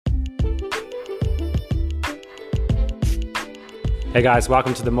Hey guys,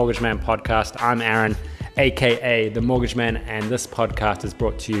 welcome to the Mortgage Man podcast. I'm Aaron, aka the Mortgage Man, and this podcast is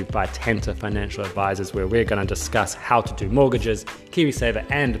brought to you by Tanta Financial Advisors, where we're going to discuss how to do mortgages, KiwiSaver,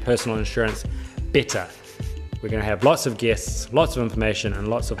 and personal insurance better. We're going to have lots of guests, lots of information, and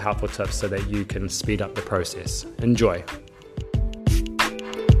lots of helpful tips so that you can speed up the process. Enjoy.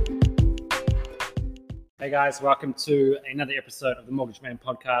 Hey guys, welcome to another episode of the Mortgage Man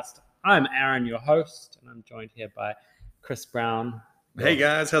podcast. I'm Aaron, your host, and I'm joined here by Chris Brown. Hey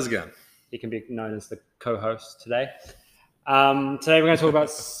guys, how's it going? He can be known as the co-host today. Today we're going to talk about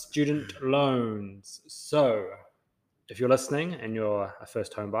student loans. So if you're listening and you're a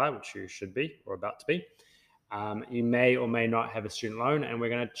first home buyer, which you should be or about to be, you may or may not have a student loan, and we're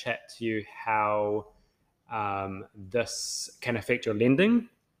going to chat to you how this can affect your lending,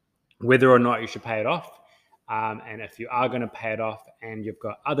 whether or not you should pay it off, and if you are going to pay it off and you've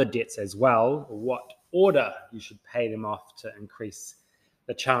got other debts as well, what order you should pay them off to increase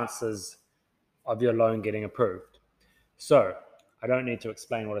the chances of your loan getting approved. So I don't need to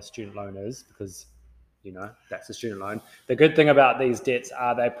explain what a student loan is because, you know, that's a student loan. The good thing about these debts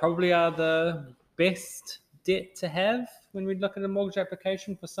are they probably are the best debt to have when we look at a mortgage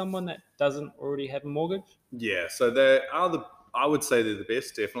application for someone that doesn't already have a mortgage. Yeah, so I would say they're the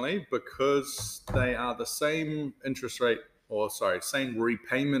best, definitely, because they are the same same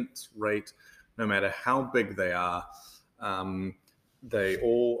repayment rate, no matter how big they are. They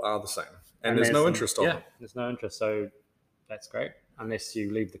all are the same. And there's no interest on them. Yeah, there's no interest. So that's great. Unless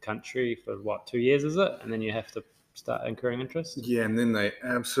you leave the country for 2 years, is it? And then you have to start incurring interest? Yeah, and then they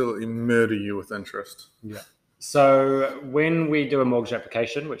absolutely murder you with interest. Yeah. So when we do a mortgage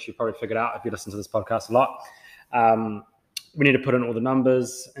application, which you probably figured out if you listen to this podcast a lot, we need to put in all the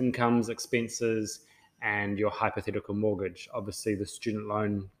numbers, incomes, expenses, and your hypothetical mortgage. Obviously, the student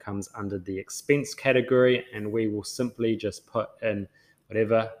loan comes under the expense category, and we will simply just put in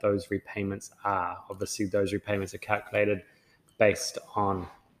whatever those repayments are. Obviously, those repayments are calculated based on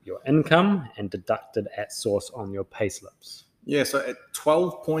your income and deducted at source on your payslips. Yeah, so at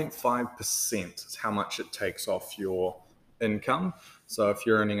 12.5% is how much it takes off your income. So if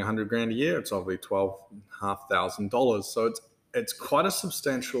you're earning $100,000 a year, it's obviously $12,500. So it's quite a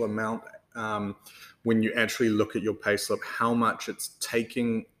substantial amount when you actually look at your payslip, how much it's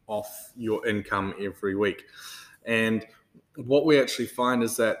taking off your income every week. And what we actually find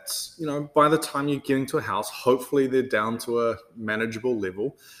is that, you know, by the time you get into a house, hopefully they're down to a manageable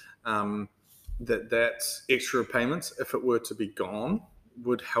level. That extra payments, if it were to be gone,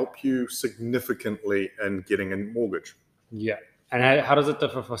 would help you significantly in getting a mortgage. Yeah. And how does it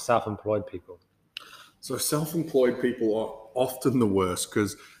differ for self-employed people? So self-employed people are often the worst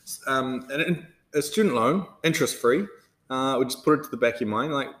because a student loan, interest-free, we just put it to the back of your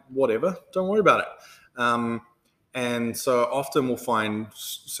mind, like, whatever, don't worry about it. And so often we'll find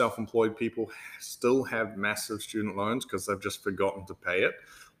self-employed people still have massive student loans because they've just forgotten to pay it,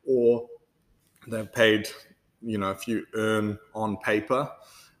 or they've paid, you know, if you earn on paper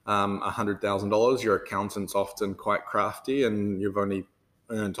 $100,000, your accountant's often quite crafty and you've only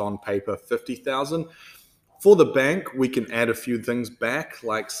earned on paper $50,000. For the bank, we can add a few things back,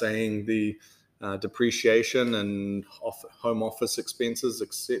 like saying the depreciation and home office expenses,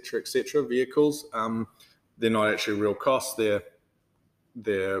 etc., vehicles. They're not actually real costs,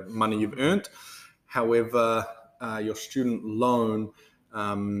 they're money you've earned. However, your student loan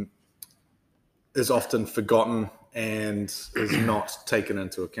is often forgotten and is not taken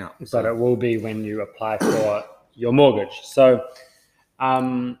into account. But it will be when you apply for your mortgage. So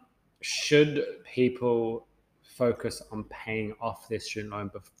should people focus on paying off their student loan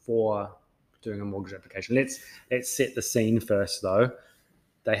before doing a mortgage application? Let's set the scene first, though.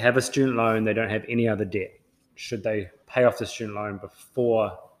 They have a student loan, they don't have any other debt. Should they pay off the student loan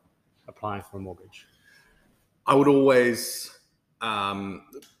before applying for a mortgage? I would always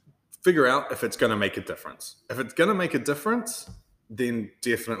figure out if it's going to make a difference. If it's going to make a difference, then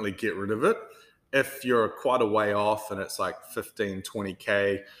definitely get rid of it. If you're quite a way off and it's like 15,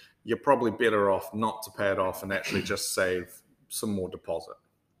 20K, you're probably better off not to pay it off and actually just save some more deposit.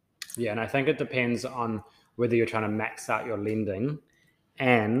 Yeah, and I think it depends on whether you're trying to max out your lending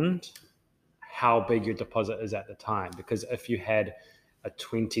and how big your deposit is at the time. Because if you had a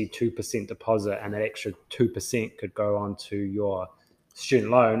 22% deposit and that extra 2% could go on to your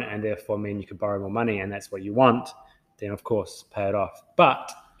student loan and therefore mean you could borrow more money and that's what you want, then of course pay it off.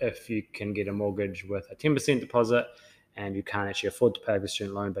 But if you can get a mortgage with a 10% deposit and you can't actually afford to pay off your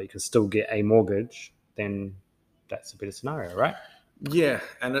student loan, but you can still get a mortgage, then that's a better scenario, right? Yeah,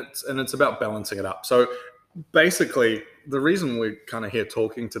 and it's about balancing it up. So basically, the reason we're kind of here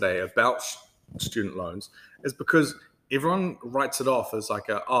talking today about student loans is because everyone writes it off as like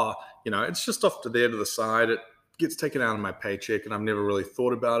it's just off to there to the side. It gets taken out of my paycheck and I've never really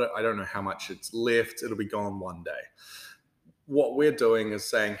thought about it. I don't know how much it's left. It'll be gone one day. What we're doing is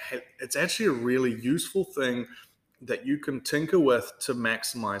saying, hey, it's actually a really useful thing that you can tinker with to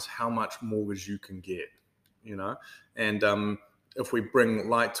maximize how much mortgage you can get, and if we bring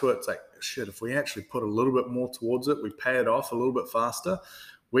light to it, it's like, shit, if we actually put a little bit more towards it, we pay it off a little bit faster,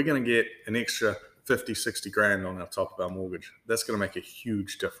 we're going to get an extra 50, 60 grand on our top of our mortgage. That's going to make a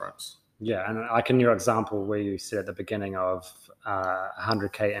huge difference. Yeah, and like in your example where you said at the beginning of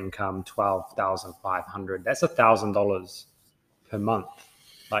 100K income, 12,500, that's $1,000 per month.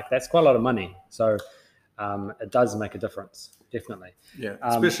 Like that's quite a lot of money. So it does make a difference, definitely. Yeah,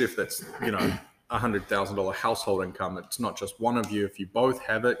 especially if that's, $100,000 household income. It's not just one of you. If you both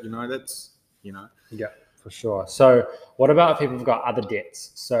have it, that's. Yeah, for sure. So what about if people have got other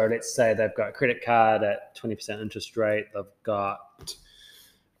debts? So let's say they've got a credit card at 20% interest rate, they've got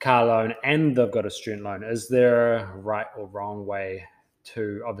car loan, and they've got a student loan. Is there a right or wrong way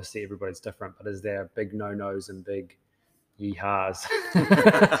to, obviously everybody's different, but is there big no-nos and big yeehaws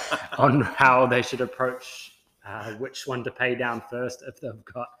on how they should approach which one to pay down first if they've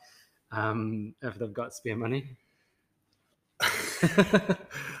got spare money?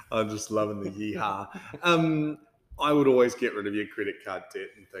 I'm just loving the yeehaw. I would always get rid of your credit card debt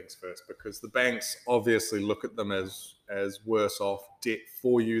and things first, because the banks obviously look at them as worse off debt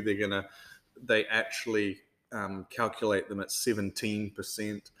for you. They actually calculate them at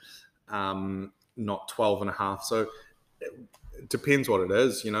 17%, not 12.5%. So it depends what it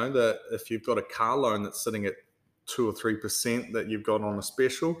is. If you've got a car loan that's sitting at 2 or 3% that you've got on a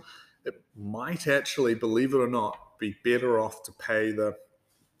special, it might actually, believe it or not, be better off to pay the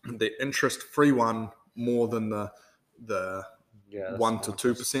interest-free one more than the 1 to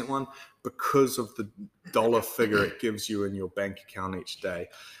 2% one, because of the dollar figure it gives you in your bank account each day.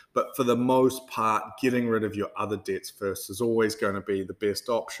 But for the most part, getting rid of your other debts first is always going to be the best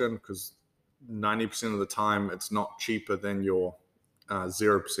option, because 90% of the time it's not cheaper than your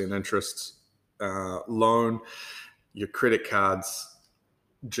 0% interest loan. Your credit cards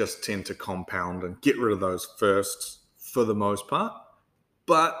just tend to compound, and get rid of those first for the most part.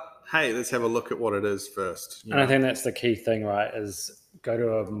 But hey, let's have a look at what it is first. And I think that's the key thing, right? Is go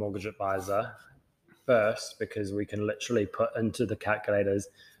to a mortgage advisor first, because we can literally put into the calculators,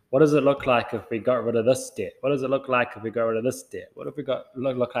 what does it look like if we got rid of this debt? What does it look like if we got rid of this debt? What if we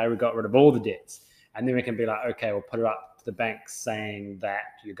look like we got rid of all the debts? And then we can be like, okay, we'll put it up to the bank saying that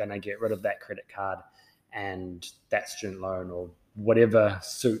you're going to get rid of that credit card and that student loan, or whatever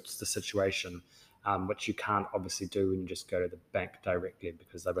suits the situation, which you can't obviously do when you just go to the bank directly,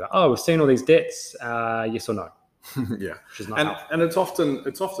 because they'll be like, oh, we've seen all these debts, yes or no. Yeah. Which is not and it's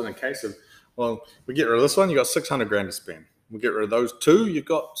often a case of, well, we get rid of this one, you got 600 grand to spend. We get rid of those two, you've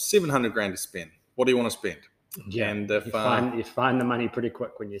got 700 grand to spend. What do you want to spend? Yeah, and if you find the money pretty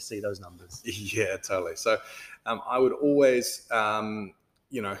quick when you see those numbers. Yeah, totally. So I would always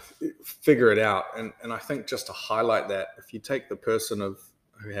figure it out. And I think just to highlight that, if you take the person who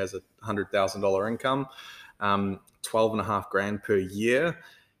has a $100,000 income, 12.5 grand per year,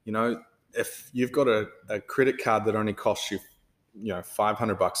 if you've got a credit card that only costs you,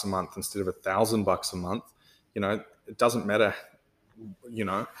 $500 a month instead of $1,000 a month, it doesn't matter,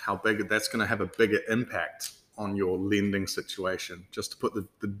 how big that's going to have a bigger impact on your lending situation, just to put the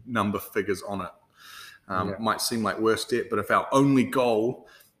number figures on it. Might seem like worse debt, but if our only goal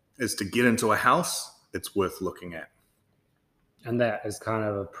is to get into a house, it's worth looking at. And that is kind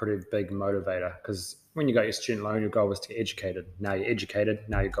of a pretty big motivator, because when you got your student loan, your goal was to get educated. Now you're educated.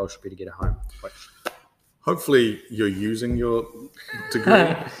 Now your goal should be to get a home. Hopefully you're using your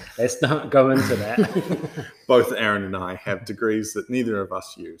degree. Let's not go into that. Both Aaron and I have degrees that neither of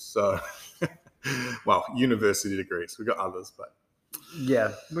us use. So, well, university degrees. We've got others, but.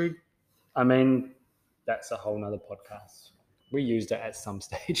 Yeah. That's a whole nother podcast. We used it at some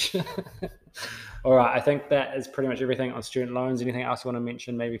stage. All right. I think that is pretty much everything on student loans. Anything else you want to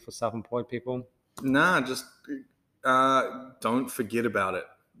mention maybe for self-employed people? Nah, just don't forget about it.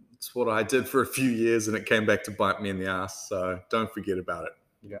 It's what I did for a few years and it came back to bite me in the ass. So don't forget about it.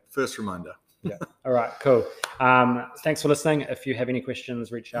 Yeah. First reminder. Yeah. All right, cool. Thanks for listening. If you have any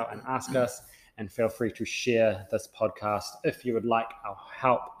questions, reach out and ask us, and feel free to share this podcast. If you would like our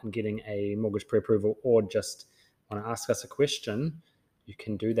help in getting a mortgage pre-approval, or just want to ask us a question, you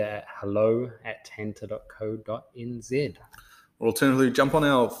can do that at hello@tantor.co.nz. Or alternatively, jump on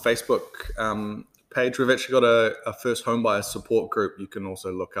our Facebook page. We've actually got a first home buyer support group you can also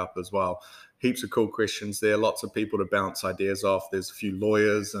look up as well. Heaps of cool questions there, lots of people to bounce ideas off. There's a few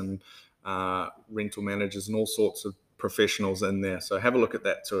lawyers and rental managers and all sorts of professionals in there. So have a look at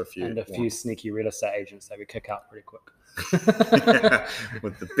that too if you And a few sneaky real estate agents that we kick out pretty quick. Yeah,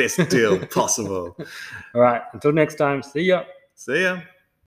 with the best deal possible. All right. Until next time. See ya. See ya.